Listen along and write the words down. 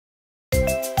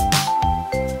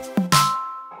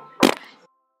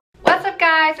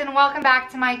guys, and welcome back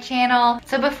to my channel.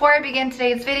 So before I begin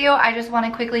today's video, I just want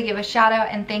to quickly give a shout out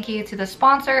and thank you to the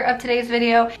sponsor of today's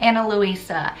video, Ana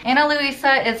Luisa. Ana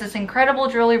Luisa is this incredible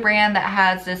jewelry brand that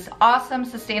has this awesome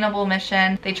sustainable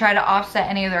mission. They try to offset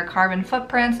any of their carbon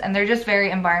footprints, and they're just very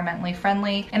environmentally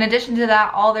friendly. In addition to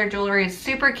that, all their jewelry is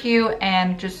super cute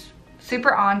and just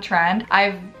super on trend.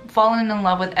 I've fallen in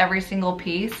love with every single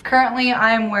piece. Currently,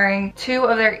 I am wearing two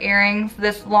of their earrings.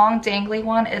 This long dangly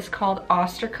one is called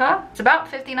ashtagkim. It's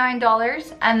about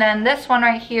 $59. And then this one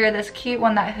right here, this cute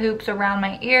one that hoops around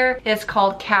my ear, is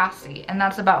called Cassie, and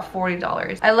that's about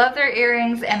 $40. I love their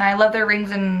earrings and I love their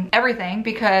rings and everything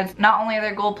because not only are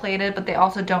they gold plated, but they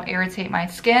also don't irritate my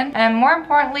skin. And more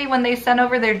importantly, when they send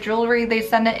over their jewelry, they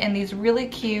send it in these really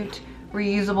cute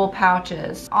reusable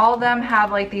pouches. All of them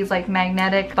have like these like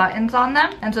magnetic buttons on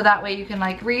them, and so that way you can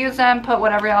like reuse them, put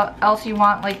whatever else you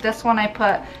want. Like this one I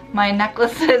put my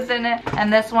necklaces in it,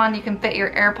 and this one you can fit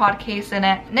your AirPod case in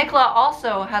it. Nicola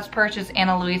also has purchased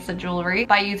Ana Luisa jewelry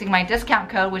by using my discount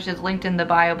code, which is linked in the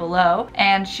bio below,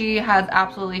 and she has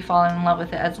absolutely fallen in love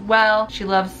with it as well. She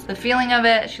loves the feeling of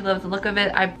it, she loves the look of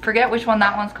it. I forget which one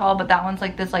that one's called, but that one's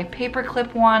like this like paper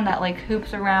clip one that like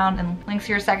hoops around and links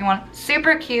to your second one.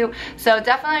 Super cute. So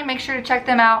definitely make sure to check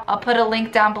them out. I'll put a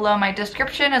link down below in my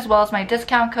description as well as my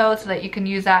discount code so that you can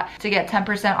use that to get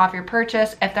 10% off your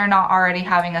purchase if they're not already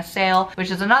having a sale, which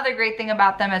is another great thing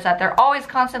about them, is that they're always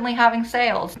constantly having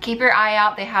sales. Keep your eye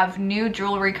out. They have new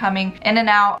jewelry coming in and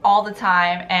out all the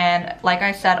time, and like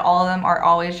I said, all of them are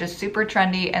always just super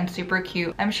trendy and super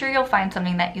cute. I'm sure you'll find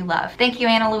something that you love. Thank you,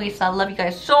 Ana Luisa. I love you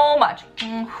guys so much.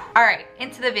 Alright,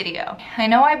 into the video. I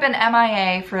know I've been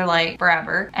MIA for like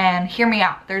forever, and hear me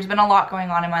out. There's been a lot going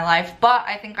on in my life, but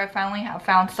I think I finally have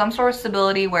found some sort of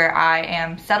stability where I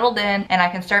am settled in and I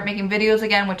can start making videos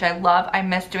again, which I love. I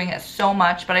miss doing it so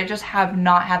much, but I just have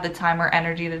not had the time or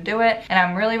energy to do it, and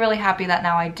I'm really happy that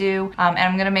now I do. And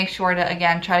I'm gonna make sure to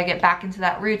again try to get back into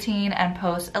that routine and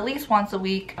post at least once a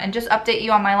week and just update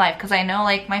you on my life, because I know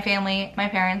like my family, my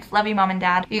parents, love you mom and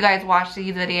dad, you guys watch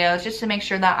these videos just to make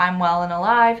sure that I'm well and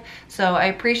alive. So I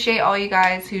appreciate all you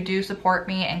guys who do support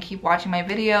me and keep watching my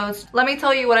videos. Let me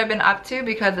tell you what I've been up to,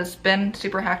 because it's been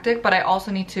super hectic, but I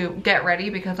also need to get ready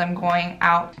because I'm going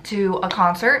out to a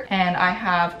concert and I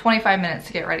have 25 minutes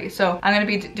to get ready. So I'm gonna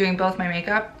be doing both my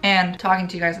makeup and talking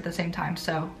to you guys at the same time.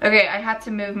 So okay, I had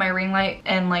to move my ring light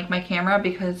and like my camera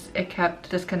because it kept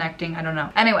disconnecting. I don't know.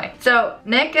 Anyway, so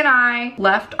Nick and I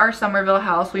left our Somerville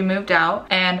house. We moved out,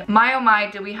 and my oh my,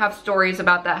 do we have stories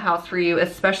about that house for you,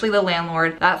 especially the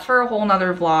landlord. That's for a whole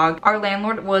nother vlog. Our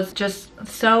landlord was just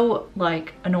so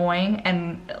like annoying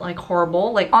and like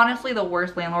horrible. Like honestly the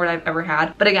worst landlord I've ever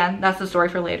had. But again, that's the story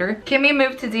for later. Kimmy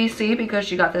moved to DC because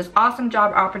she got this awesome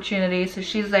job opportunity, so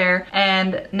she's there,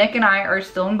 and Nick and I are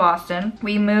still in Boston.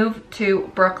 We moved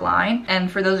to Brookline,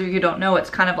 and for those of you who don't know, it's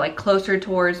kind of like closer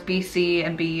towards BC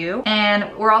and BU.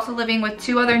 And we're also living with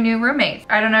two other new roommates.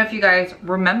 I don't know if you guys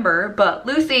remember, but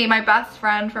Lucy, my best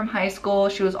friend from high school,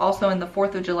 she was also in the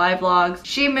 4th of July vlogs.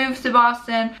 She moves to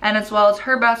Boston, and as well as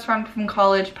her best friend from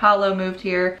college, Paolo, moved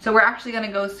here. So we're actually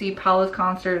gonna go see Paolo's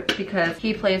concert because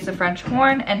he plays the French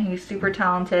horn and he's super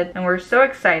talented, and we're so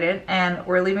excited. And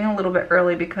we're leaving a little bit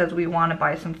early because we want to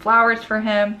buy some flowers for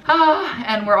him.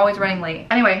 And we're always running late.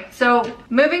 Anyway, so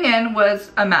moving in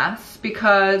was a mess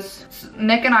because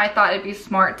Nick and I thought it'd be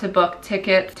smart to book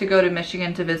tickets to go to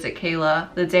Michigan to visit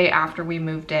Kayla the day after we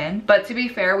moved in. But to be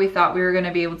fair, we thought we were going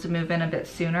to be able to move in a bit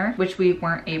sooner, which we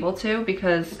weren't able to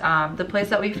because the place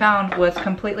that we found was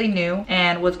completely new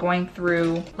and was going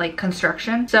through like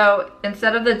construction. So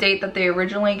instead of the date that they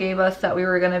originally gave us that we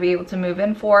were going to be able to move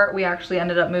in for, we actually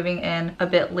ended up moving in a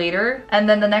bit later. And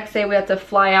then the next day we had to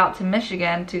fly out to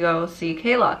Michigan to go see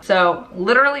Kayla. So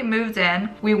literally moved in.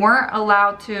 We weren't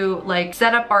allowed to like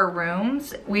set up our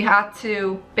rooms. We had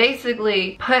to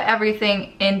basically put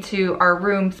everything into our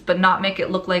rooms but not make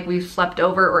it look like we slept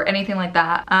over or anything like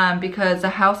that, because the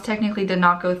house technically did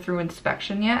not go through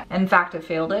inspection yet. In fact, it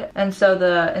failed it. And so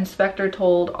the inspector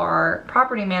told our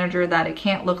property manager that it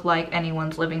can't look like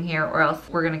anyone's living here or else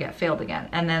we're gonna get failed again,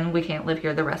 and then we can't live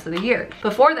here the rest of the year.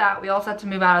 Before that, we also had to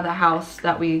move out of the house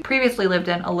that we previously lived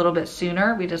in a little bit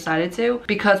sooner. We decided to,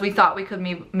 because we thought we could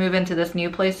move into this new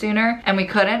place sooner, and we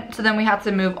couldn't. So then we had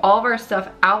to move all of our stuff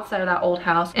outside of that old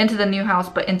house into the new house,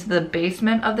 but into the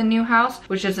basement of the new house,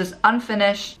 which is this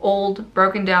unfinished, old,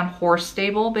 broken down horse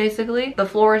stable basically. The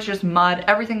floor is just mud.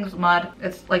 Everything's mud.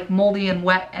 It's like moldy and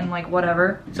wet and like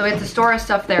whatever. So we had to store our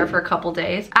stuff there for a couple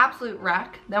days. Absolute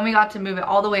wreck. Then we got to move it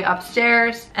all the way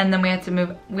upstairs, and then we had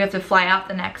to fly out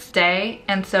the next day,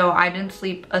 and so I didn't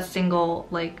sleep a single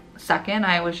like 2nd.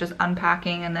 I was just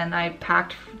unpacking and then I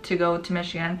packed to go to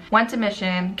Michigan. Went to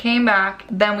Michigan, came back,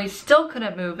 then we still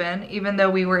couldn't move in even though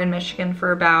we were in Michigan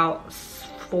for about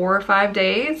 4 or 5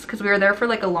 days because we were there for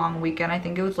like a long weekend. I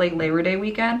think it was like Labor Day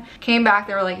weekend. Came back,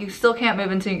 they were like, you still can't move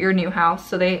into your new house.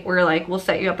 So they were like, we'll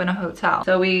set you up in a hotel.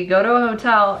 So we go to a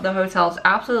hotel. The hotel's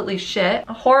absolutely shit.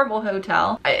 A horrible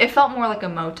hotel. It felt more like a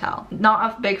motel.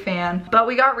 Not a big fan, but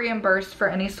we got reimbursed for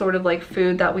any sort of like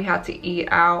food that we had to eat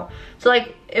out. So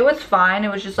like, it was fine.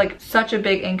 It was just like such a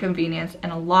big inconvenience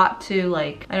and a lot to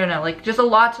like, I don't know, like just a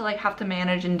lot to like have to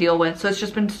manage and deal with. So it's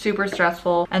just been super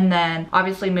stressful. And then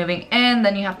obviously moving in,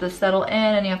 then you have to settle in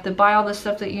and you have to buy all the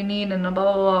stuff that you need and blah,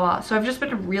 blah, blah, blah. So I've just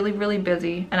been really, really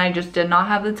busy and I just did not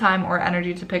have the time or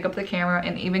energy to pick up the camera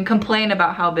and even complain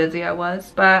about how busy I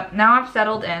was. But now I've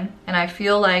settled in and I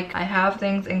feel like I have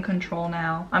things in control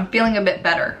now. I'm feeling a bit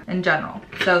better in general.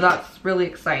 So that's really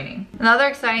exciting. Another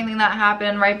exciting thing that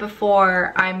happened right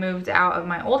before I moved out of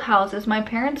my old house is my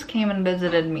parents came and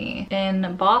visited me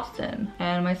in Boston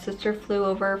and my sister flew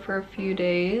over for a few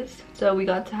days. So we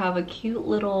got to have a cute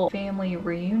little family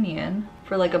reunion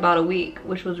for like about a week,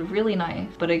 which was really nice,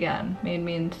 but again, made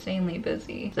me insanely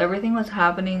busy. So everything was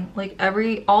happening, like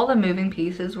all the moving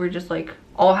pieces were just like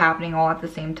all happening all at the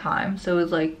same time. So it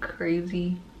was like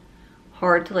crazy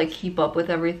hard to like keep up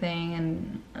with everything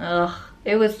and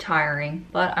it was tiring.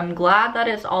 But I'm glad that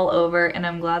it's all over and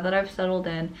I'm glad that I've settled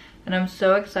in. And I'm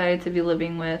so excited to be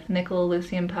living with Nicola,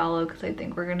 Lucy, and Paolo because I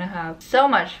think we're gonna have so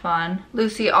much fun.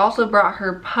 Lucy also brought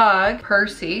her pug,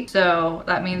 Percy. So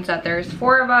that means that there's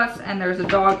 4 of us and there's a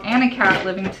dog and a cat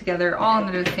living together all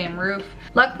under the same roof.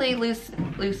 Luckily,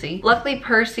 luckily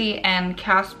Percy and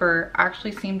Casper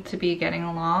actually seem to be getting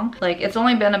along. Like it's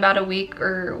only been about a week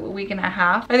or a week and a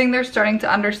half. I think they're starting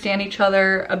to understand each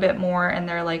other a bit more and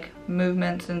their like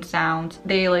movements and sounds.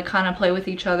 They like kind of play with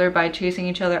each other by chasing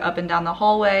each other up and down the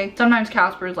hallway. Sometimes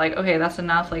Casper's like, okay, that's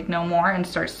enough, like no more, and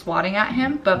starts swatting at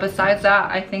him. But besides that,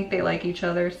 I think they like each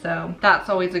other, so that's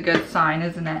always a good sign,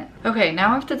 isn't it? Okay,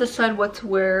 now I have to decide what to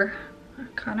wear. I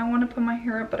kind of want to put my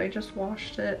hair up, but I just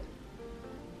washed it.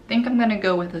 I think I'm gonna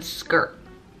go with a skirt.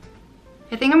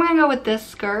 I think I'm gonna go with this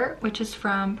skirt, which is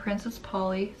from Princess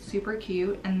Polly, super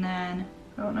cute. And then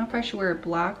I don't know if I should wear a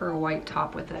black or a white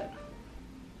top with it.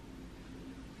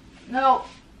 No,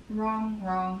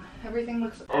 wrong. Everything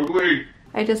looks ugly.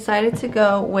 I decided to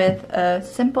go with a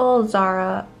simple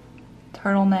Zara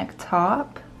turtleneck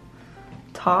top.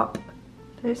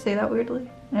 Did I say that weirdly?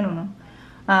 I don't know.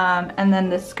 And then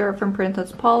this skirt from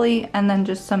Princess Polly, and then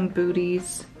just some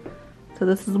booties. So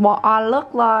this is what I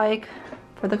look like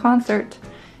for the concert.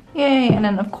 Yay! And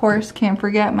then of course, can't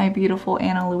forget my beautiful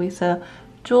Ana Luisa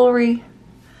jewelry.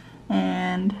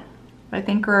 And I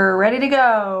think we're ready to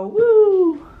go.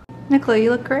 Woo! Nicola,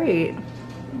 you look great.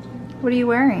 What are you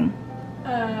wearing?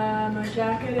 My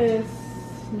jacket is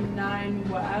 9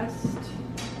 West.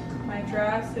 My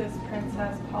dress is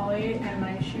Princess Polly, and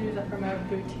my shoes are from a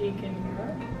boutique in New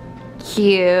York.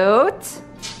 Cute.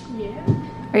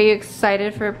 Yeah. Are you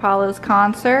excited for Paolo's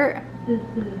concert?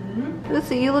 Mm-hmm.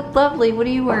 Lucy, you look lovely. What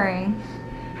are you wearing?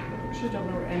 I actually don't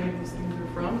know where any of these things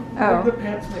are from. Oh. The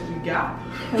pants might be Gap.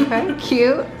 Okay,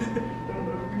 cute. Don't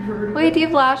know if you've heard of Wait, it. do you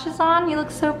have lashes on? You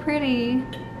look so pretty.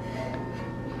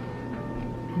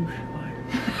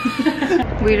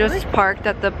 We just parked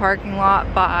at the parking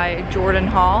lot by Jordan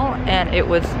Hall and it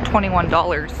was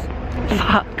 $21.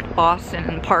 Fuck Boston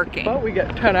and parking. But we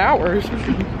get 10 hours. We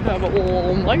can have a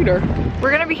little later.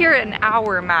 We're gonna be here an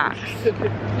hour max.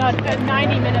 Not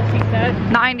 90 minutes, he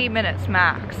said. 90 minutes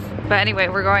max. But anyway,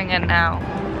 we're going in now.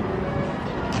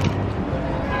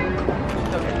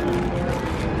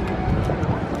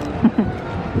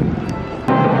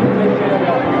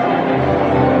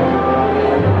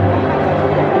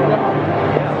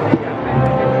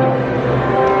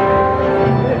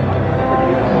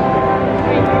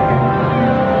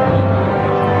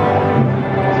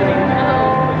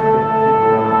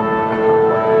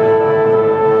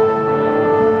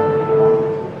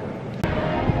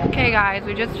 Guys,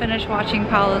 we just finished watching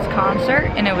Paolo's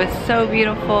concert and it was so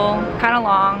beautiful, kind of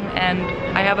long, and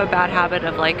I have a bad habit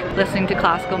of like listening to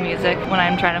classical music when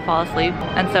I'm trying to fall asleep,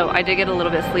 and so I did get a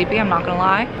little bit sleepy, I'm not gonna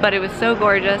lie, but it was so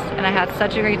gorgeous and I had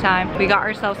such a great time. We got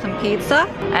ourselves some pizza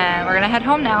and we're gonna head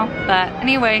home now. But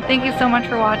anyway, thank you so much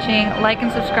for watching. Like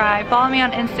and subscribe, follow me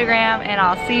on Instagram, and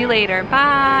I'll see you later.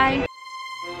 Bye.